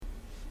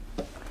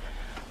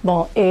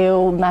Bom,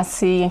 eu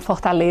nasci em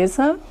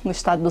Fortaleza, no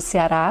estado do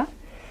Ceará,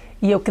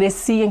 e eu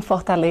cresci em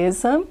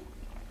Fortaleza,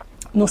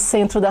 no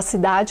centro da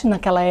cidade.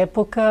 Naquela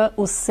época,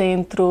 o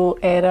centro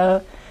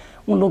era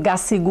um lugar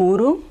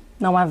seguro,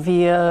 não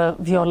havia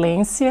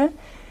violência,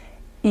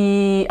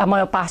 e a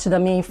maior parte da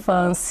minha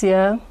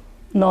infância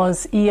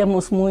nós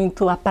íamos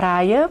muito à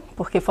praia,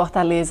 porque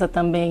Fortaleza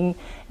também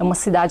é uma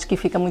cidade que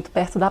fica muito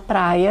perto da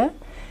praia.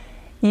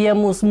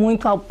 Íamos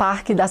muito ao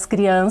Parque das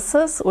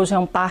Crianças. Hoje é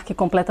um parque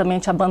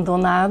completamente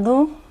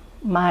abandonado,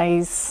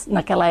 mas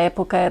naquela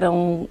época era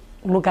um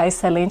lugar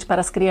excelente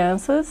para as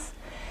crianças.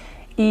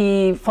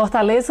 E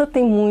Fortaleza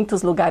tem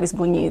muitos lugares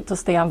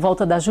bonitos. Tem a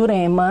Volta da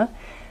Jurema,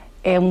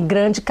 é um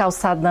grande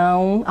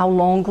calçadão ao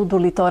longo do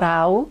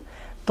litoral.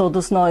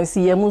 Todos nós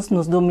íamos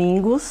nos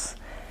domingos.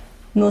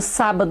 Nos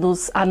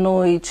sábados à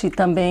noite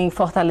também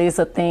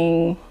Fortaleza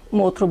tem um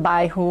outro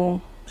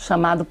bairro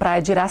chamado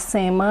Praia de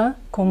Iracema,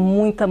 com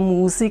muita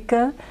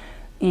música,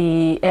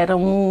 e era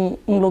um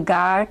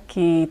lugar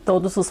que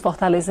todos os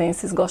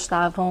fortalezenses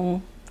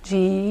gostavam de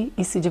ir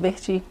e se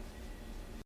divertir.